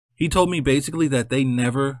He told me basically that they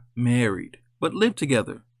never married, but lived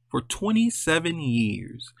together for 27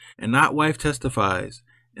 years. And that wife testifies,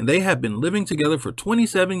 and they have been living together for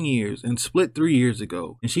 27 years and split 3 years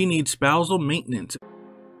ago, and she needs spousal maintenance.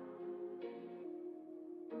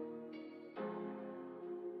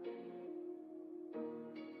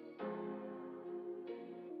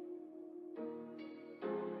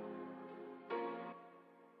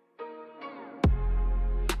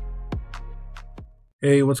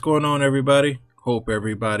 Hey, what's going on, everybody? Hope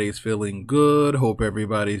everybody's feeling good. Hope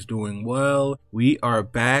everybody's doing well. We are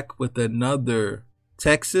back with another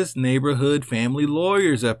Texas Neighborhood Family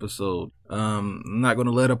Lawyers episode. I'm not gonna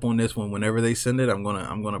let up on this one. Whenever they send it, I'm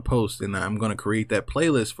gonna post, and I'm gonna create that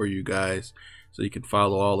playlist for you guys so you can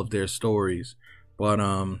follow all of their stories. But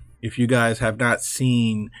if you guys have not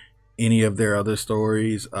seen any of their other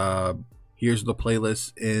stories, here's the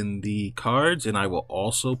playlist in the cards, and I will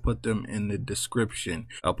also put them in the description.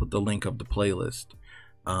 I'll put the link of the playlist.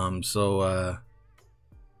 So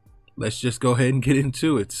let's just go ahead and get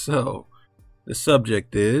into it. So the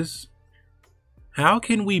subject is, how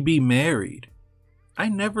can we be married? I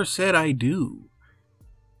never said I do.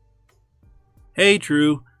 Hey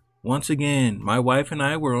True, once again, my wife and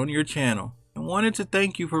I were on your channel and wanted to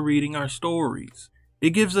thank you for reading our stories. It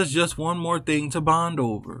gives us just one more thing to bond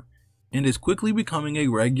over, and is quickly becoming a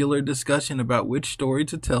regular discussion about which story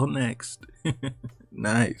to tell next.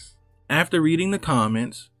 Nice. After reading the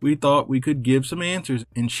comments, we thought we could give some answers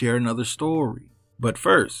and share another story. But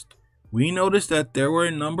first, we noticed that there were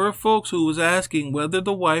a number of folks who was asking whether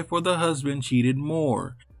the wife or the husband cheated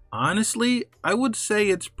more. Honestly, I would say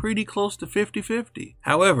it's pretty close to 50-50.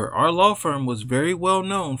 However, our law firm was very well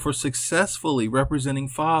known for successfully representing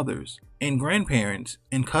fathers and grandparents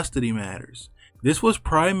in custody matters. This was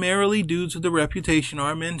primarily due to the reputation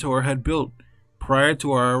our mentor had built prior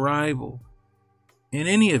to our arrival. In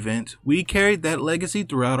any event, we carried that legacy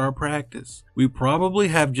throughout our practice. We probably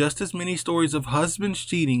have just as many stories of husbands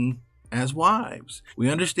cheating as wives. We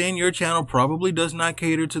understand your channel probably does not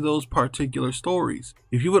cater to those particular stories.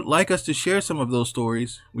 If you would like us to share some of those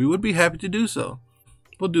stories, we would be happy to do so.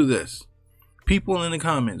 We'll do this. People in the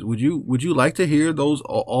comments, would you like to hear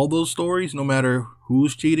all those stories, no matter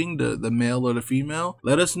who's cheating, the male or the female?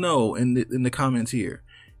 Let us know in the comments here.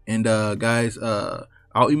 And guys,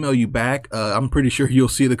 I'll email you back. I'm pretty sure you'll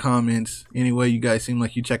see the comments anyway. You guys seem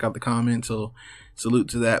like you check out the comments, so salute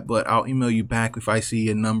to that. But I'll email you back if I see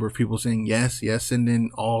a number of people saying yes, send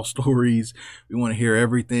in all stories. We want to hear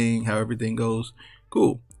everything, how everything goes.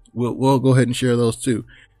 Cool. We'll go ahead and share those too,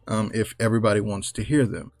 if everybody wants to hear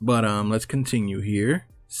them. But let's continue here.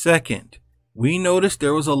 Second, we noticed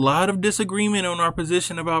there was a lot of disagreement on our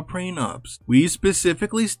position about prenups. We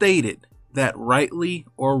specifically stated that rightly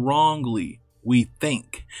or wrongly, we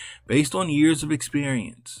think, based on years of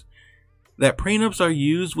experience, that prenups are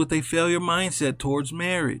used with a failure mindset towards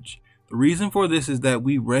marriage. The reason for this is that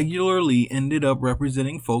we regularly ended up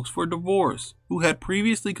representing folks for divorce who had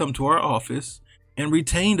previously come to our office and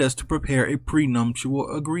retained us to prepare a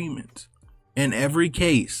prenuptial agreement. In every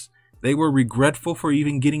case, they were regretful for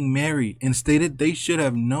even getting married and stated they should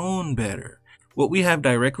have known better. What we have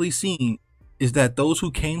directly seen is that those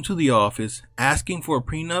who came to the office asking for a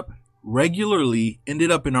prenup regularly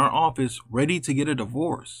ended up in our office ready to get a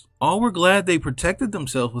divorce. All were glad they protected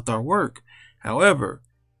themselves with our work. However,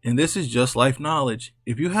 and this is just life knowledge,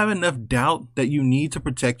 if you have enough doubt that you need to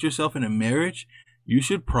protect yourself in a marriage, you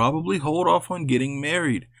should probably hold off on getting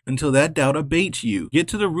married until that doubt abates you. Get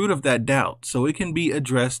to the root of that doubt so it can be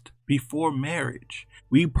addressed before marriage.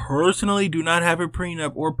 We personally do not have a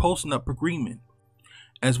prenup or postnup agreement,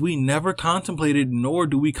 as we never contemplated nor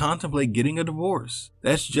do we contemplate getting a divorce.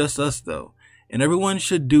 That's just us though, and everyone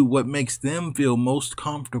should do what makes them feel most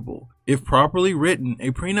comfortable. If properly written,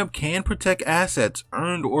 a prenup can protect assets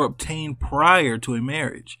earned or obtained prior to a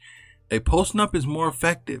marriage. A postnup is more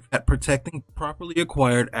effective at protecting properly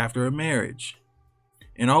acquired after a marriage.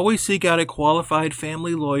 And always seek out a qualified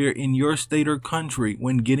family lawyer in your state or country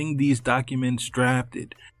when getting these documents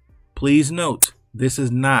drafted. Please note, this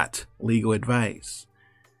is not legal advice.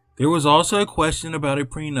 There was also a question about a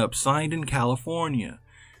prenup signed in California.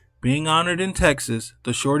 Being honored in Texas,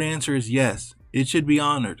 the short answer is yes, it should be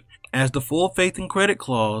honored, as the full faith and credit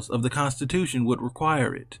clause of the Constitution would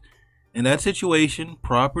require it. In that situation,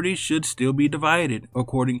 property should still be divided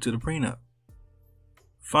according to the prenup.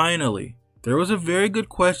 Finally, there was a very good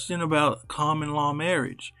question about common law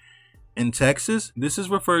marriage. In Texas, this is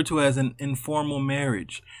referred to as an informal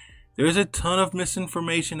marriage. There is a ton of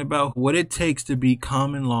misinformation about what it takes to be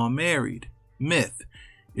common law married. Myth: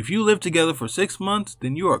 if you live together for 6 months,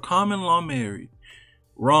 then you are common law married.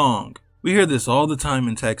 Wrong. We hear this all the time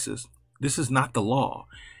in Texas. This is not the law.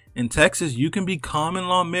 In Texas, you can be common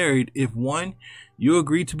law married if 1, you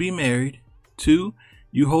agree to be married, 2,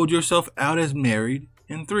 you hold yourself out as married,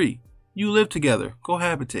 and 3, you live together,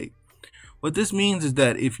 cohabitate. What this means is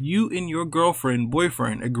that if you and your girlfriend,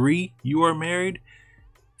 boyfriend agree you are married,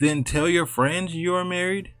 then tell your friends you are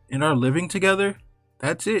married and are living together,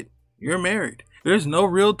 that's it. You're married. There's no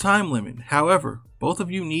real time limit. However, both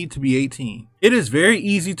of you need to be 18. It is very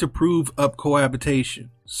easy to prove up cohabitation.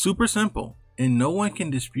 Super simple, and no one can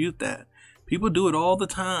dispute that. People do it all the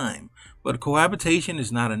time, but cohabitation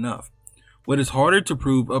is not enough. What is harder to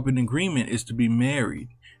prove up an agreement is to be married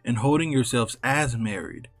and holding yourselves as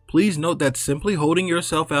married. Please note that simply holding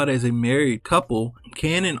yourself out as a married couple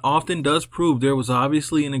can and often does prove there was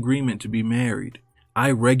obviously an agreement to be married.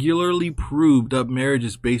 I regularly proved up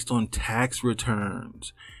marriages based on tax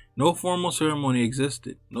returns. No formal ceremony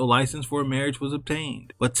existed. No license for a marriage was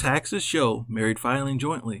obtained. But taxes show married filing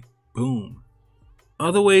jointly. Boom.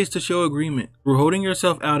 Other ways to show agreement for holding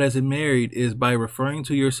yourself out as a married is by referring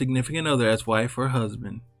to your significant other as wife or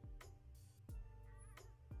husband,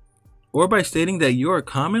 or by stating that you are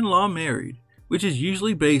common law married, which is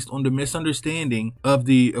usually based on the misunderstanding of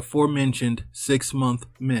the aforementioned 6-month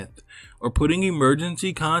myth, or putting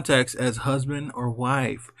emergency contacts as husband or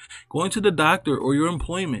wife, going to the doctor or your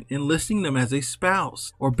employment and listing them as a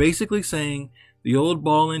spouse, or basically saying the old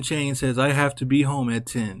ball and chain says I have to be home at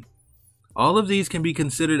 10. All of these can be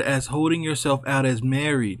considered as holding yourself out as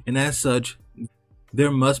married, and as such, there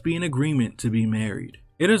must be an agreement to be married.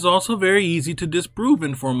 It is also very easy to disprove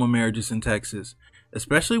informal marriages in Texas,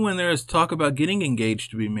 especially when there is talk about getting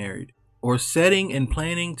engaged to be married, or setting and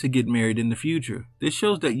planning to get married in the future. This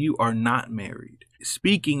shows that you are not married.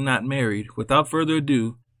 Speaking not married, without further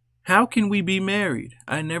ado, how can we be married?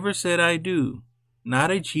 I never said I do. Not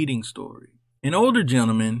a cheating story. An older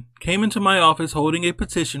gentleman came into my office holding a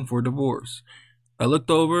petition for divorce. I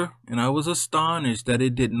looked over and I was astonished that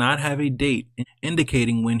it did not have a date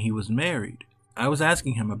indicating when he was married. I was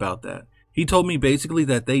asking him about that. He told me basically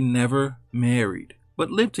that they never married,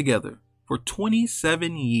 but lived together for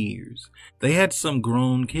 27 years. They had some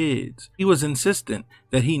grown kids. He was insistent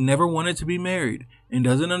that he never wanted to be married and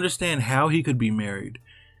doesn't understand how he could be married.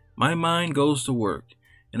 My mind goes to work,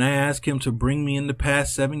 and I asked him to bring me in the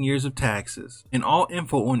past 7 years of taxes and all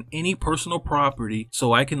info on any personal property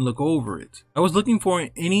so I can look over it. I was looking for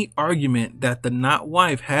any argument that the not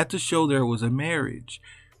wife had to show there was a marriage.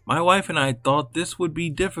 My wife and I thought this would be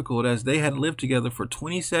difficult as they had lived together for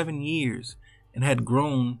 27 years and had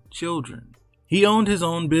grown children. He owned his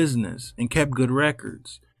own business and kept good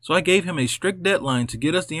records, so I gave him a strict deadline to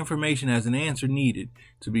get us the information as an answer needed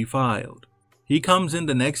to be filed. He comes in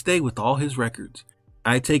the next day with all his records.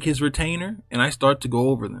 I take his retainer and I start to go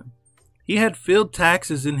over them. He had filled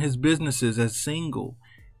taxes in his businesses as single.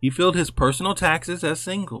 He filled his personal taxes as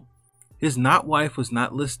single. His not wife was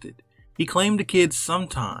not listed. He claimed the kids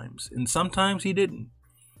sometimes, and sometimes he didn't.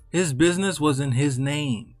 His business was in his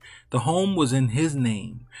name. The home was in his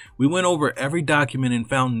name. We went over every document and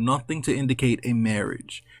found nothing to indicate a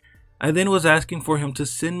marriage. I then was asking for him to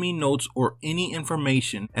send me notes or any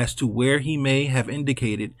information as to where he may have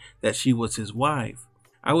indicated that she was his wife.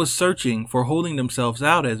 I was searching for holding themselves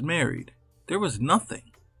out as married. There was nothing.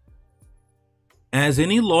 As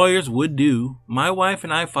any lawyers would do, my wife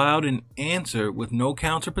and I filed an answer with no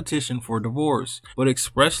counter petition for divorce, but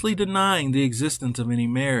expressly denying the existence of any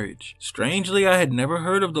marriage. Strangely, I had never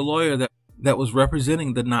heard of the lawyer that was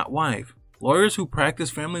representing the not wife. Lawyers who practice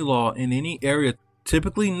family law in any area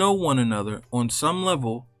typically know one another on some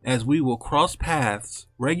level, as we will cross paths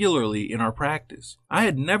regularly in our practice. I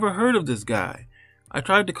had never heard of this guy. I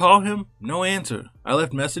tried to call him, no answer. I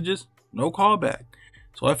left messages, no callback.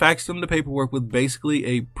 So I faxed him the paperwork with basically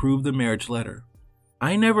a prove the marriage letter.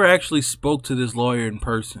 I never actually spoke to this lawyer in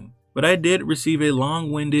person, but I did receive a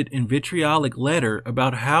long-winded and vitriolic letter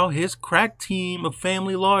about how his crack team of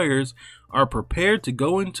family lawyers are prepared to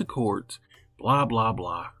go into court, blah blah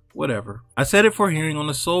blah, whatever. I set it for hearing on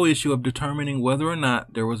the sole issue of determining whether or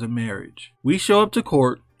not there was a marriage. We show up to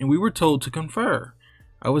court and we were told to confer.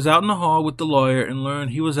 I was out in the hall with the lawyer and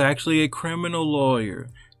learned he was actually a criminal lawyer,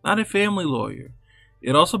 not a family lawyer.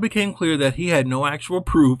 It also became clear that he had no actual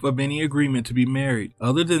proof of any agreement to be married,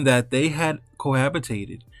 other than that they had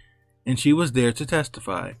cohabitated, and she was there to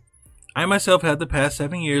testify. I myself had the past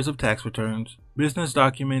 7 years of tax returns, business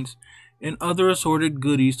documents, and other assorted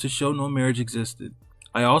goodies to show no marriage existed.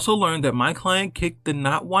 I also learned that my client kicked the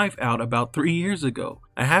not wife out about 3 years ago.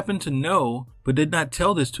 I happened to know, but did not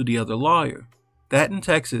tell this to the other lawyer. That in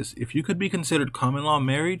Texas, if you could be considered common law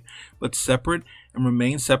married, but separate and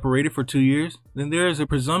remain separated for 2 years, then there is a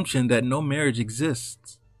presumption that no marriage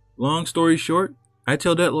exists. Long story short, I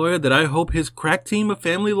tell that lawyer that I hope his crack team of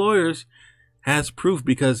family lawyers has proof,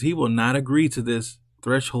 because he will not agree to this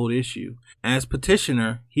threshold issue. As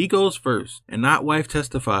petitioner, he goes first and not wife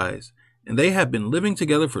testifies, and they have been living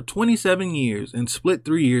together for 27 years and split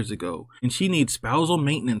 3 years ago, and she needs spousal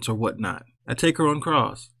maintenance or whatnot. I take her on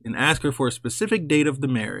cross and ask her for a specific date of the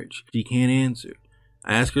marriage. She can't answer.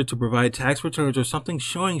 I ask her to provide tax returns or something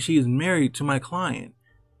showing she is married to my client.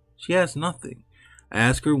 She has nothing. I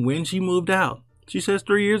ask her when she moved out. She says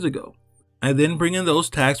 3 years ago. I then bring in those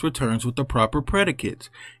tax returns with the proper predicates,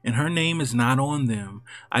 and her name is not on them.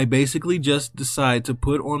 I basically just decide to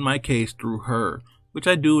put on my case through her, which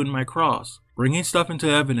I do in my cross, bringing stuff into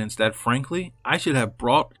evidence that frankly I should have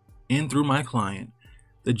brought in through my client.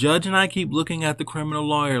 The judge and I keep looking at the criminal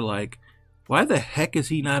lawyer like, why the heck is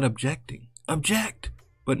he not objecting? Object!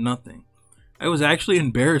 But nothing. I was actually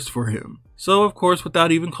embarrassed for him. So, of course,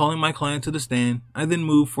 without even calling my client to the stand, I then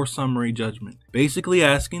move for summary judgment, basically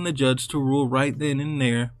asking the judge to rule right then and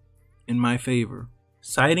there in my favor,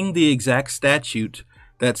 citing the exact statute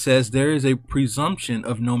that says there is a presumption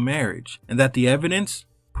of no marriage, and that the evidence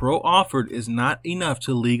pro-offered is not enough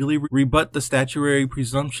to legally rebut the statutory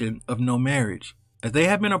presumption of no marriage, as they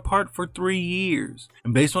have been apart for 3 years,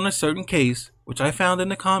 and based on a certain case, which I found in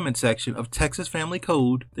the comment section of Texas Family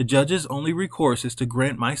Code, the judge's only recourse is to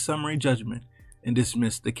grant my summary judgment and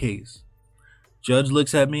dismiss the case. Judge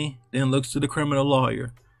looks at me, then looks to the criminal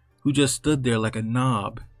lawyer, who just stood there like a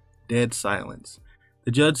knob, dead silence.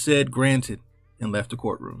 The judge said, granted, and left the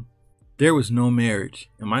courtroom. There was no marriage,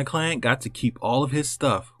 and my client got to keep all of his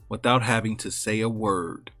stuff without having to say a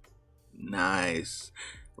word. Nice.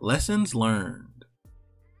 Lessons learned.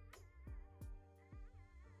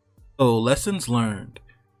 So, lessons learned.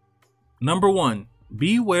 Number 1,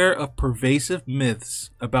 beware of pervasive myths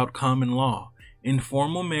about common law,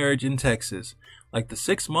 informal marriage in Texas, like the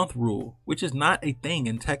 6-month rule, which is not a thing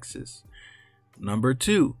in Texas. Number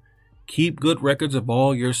 2, keep good records of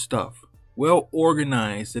all your stuff, well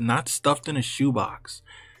organized and not stuffed in a shoebox.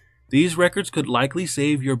 These records could likely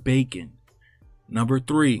save your bacon. Number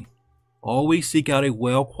 3, always seek out a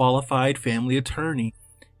well-qualified family attorney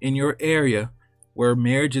in your area where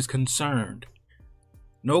marriage is concerned.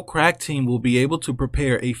 No crack team will be able to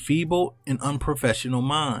prepare a feeble and unprofessional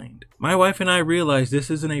mind. My wife and I realized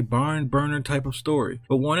this isn't a barn burner type of story,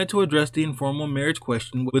 but wanted to address the informal marriage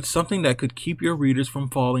question with something that could keep your readers from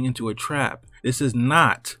falling into a trap. This is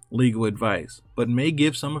not legal advice, but may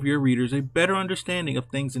give some of your readers a better understanding of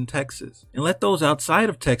things in Texas, and let those outside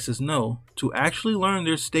of Texas know to actually learn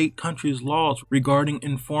their state country's laws regarding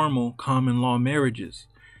informal common law marriages.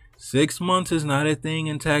 6 months is not a thing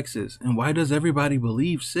in Texas, and why does everybody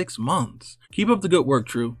believe 6 months? Keep up the good work,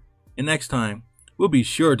 True, and next time, we'll be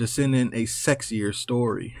sure to send in a sexier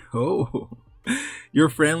story. Oh, your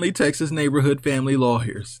friendly Texas neighborhood family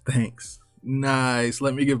lawyers. Thanks. Nice.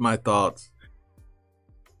 Let me give my thoughts.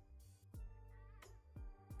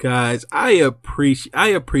 Guys, I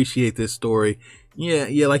appreciate this story.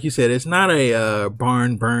 Yeah, like you said, it's not a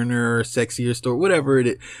barn burner or sexier story, whatever it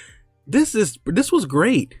is. This was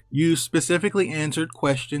great. You specifically answered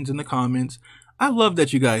questions in the comments. I love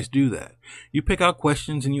that you guys do that. You pick out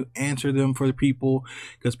questions and you answer them for the people,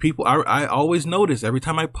 because I always notice every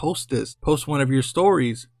time I post one of your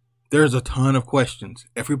stories, there's a ton of questions.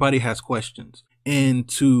 Everybody has questions. And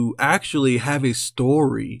to actually have a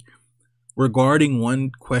story regarding one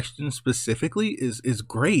question specifically is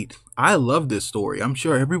great. I love this story. I'm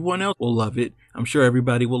sure everyone else will love it. I'm sure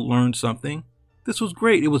everybody will learn something. This was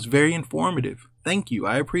great. It was very informative. Thank you.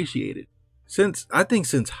 I appreciate it. Since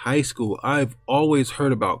high school, I've always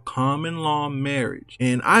heard about common law marriage.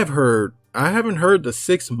 And I haven't heard the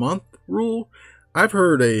 6-month rule. I've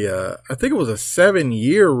heard I think it was a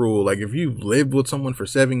 7-year rule. Like if you've lived with someone for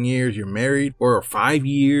 7 years, you're married, or 5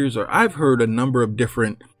 years, or I've heard a number of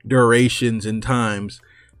different durations and times.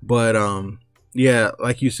 But, yeah,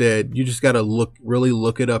 like you said, you just got to really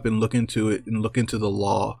look it up and look into it and look into the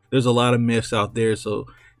law. There's a lot of myths out there. So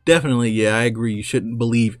definitely, yeah, I agree. You shouldn't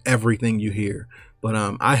believe everything you hear.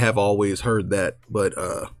 But I have always heard that. But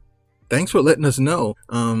thanks for letting us know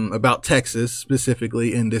about Texas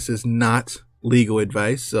specifically. And this is not legal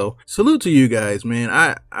advice. So salute to you guys, man.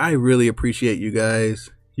 I really appreciate you guys.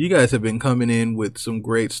 You guys have been coming in with some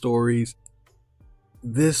great stories.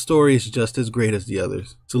 This story is just as great as the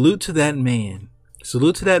others. Salute to that man.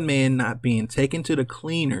 Salute to that man not being taken to the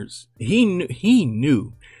cleaners. He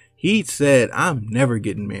knew. He said, I'm never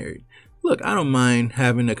getting married. Look, I don't mind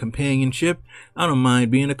having a companionship. I don't mind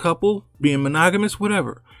being a couple, being monogamous,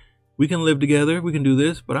 whatever. We can live together. We can do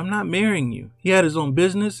this, but I'm not marrying you. He had his own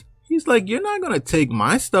business. He's like, you're not going to take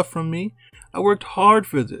my stuff from me. I worked hard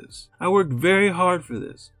for this. I worked very hard for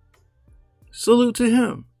this. Salute to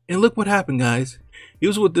him. And look what happened, guys. He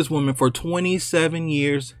was with this woman for 27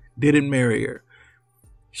 years, didn't marry her.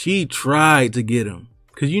 She tried to get him.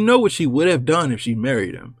 Because you know what she would have done if she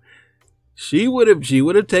married him. She would have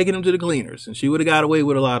taken him to the cleaners and she would have got away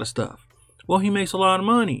with a lot of stuff. Well, he makes a lot of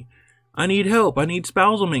money. I need help. I need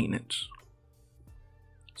spousal maintenance.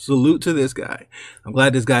 Salute to this guy. I'm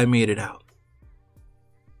glad this guy made it out.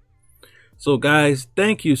 So guys,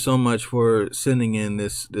 thank you so much for sending in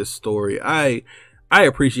this story. I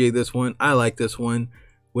appreciate this one. I like this one.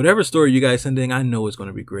 Whatever story you guys send in, I know it's going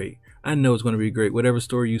to be great. I know it's going to be great. Whatever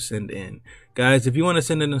story you send in. Guys, if you want to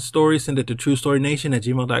send in a story, send it to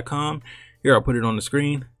truestorynation@gmail.com. Here, I'll put it on the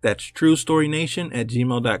screen. That's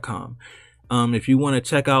truestorynation@gmail.com. If you want to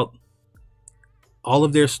check out all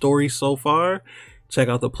of their stories so far, check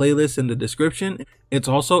out the playlist in the description. It's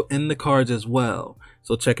also in the cards as well.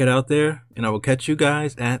 So check it out there, and I will catch you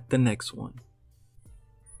guys at the next one.